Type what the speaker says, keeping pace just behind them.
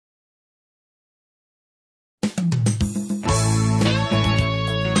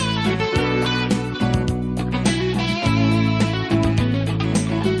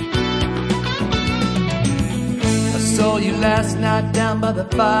last night down by the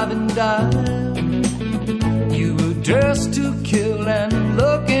Five and Dime. You were dressed to kill and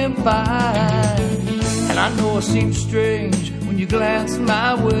looking fine. And I know it seems strange when you glance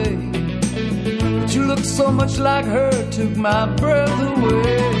my way, but you look so much like her, took my breath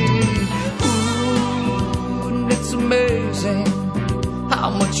away. Ooh, and it's amazing how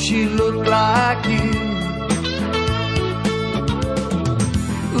much she looked like you.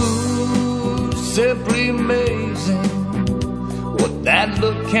 Ooh, simply amazing what that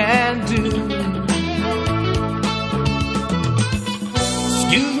look can do.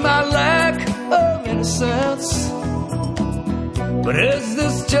 Excuse my lack of innocence, but is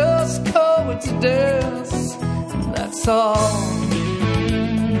this just coincidence? That's all,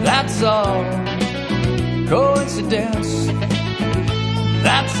 that's all, coincidence,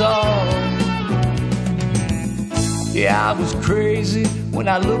 that's all. Yeah, I was crazy when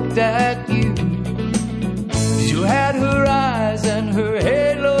I looked at you, 'cause you had her eyes and her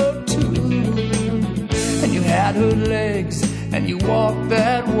halo too, and you had her legs and you walked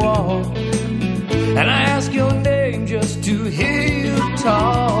that walk. And I ask your name just to hear you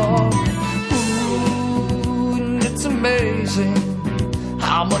talk. Ooh, and it's amazing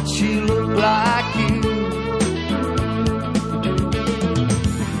how much she looked like you.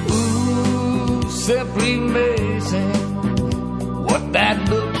 Ooh, simply amazing what that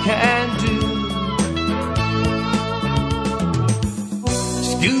look can do.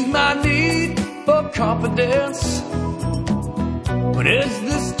 Excuse my need for confidence, but is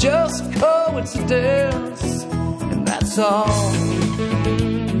this just coincidence? And that's all,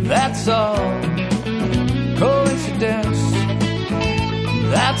 that's all, coincidence,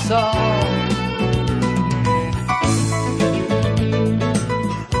 that's all.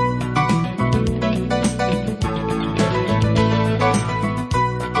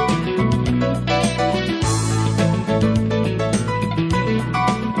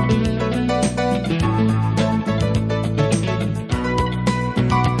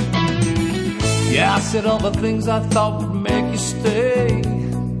 Yeah, I said all the things I thought would make you stay,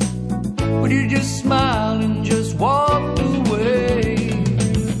 but you just smiled and just walked away.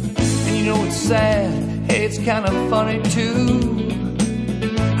 And you know it's sad, hey, it's kind of funny too,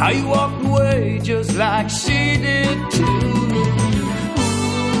 how you walked away just like she did too.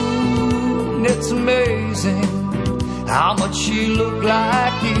 Ooh, and it's amazing how much she looked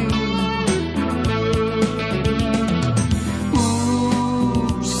like you.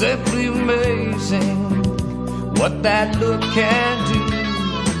 Simply amazing what that look can do.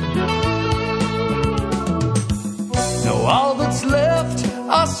 Now all that's left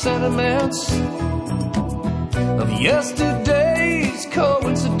are sentiments of yesterday's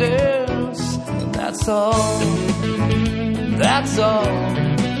coincidence. And that's all, that's all,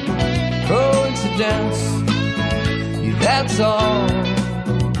 coincidence, yeah, that's all.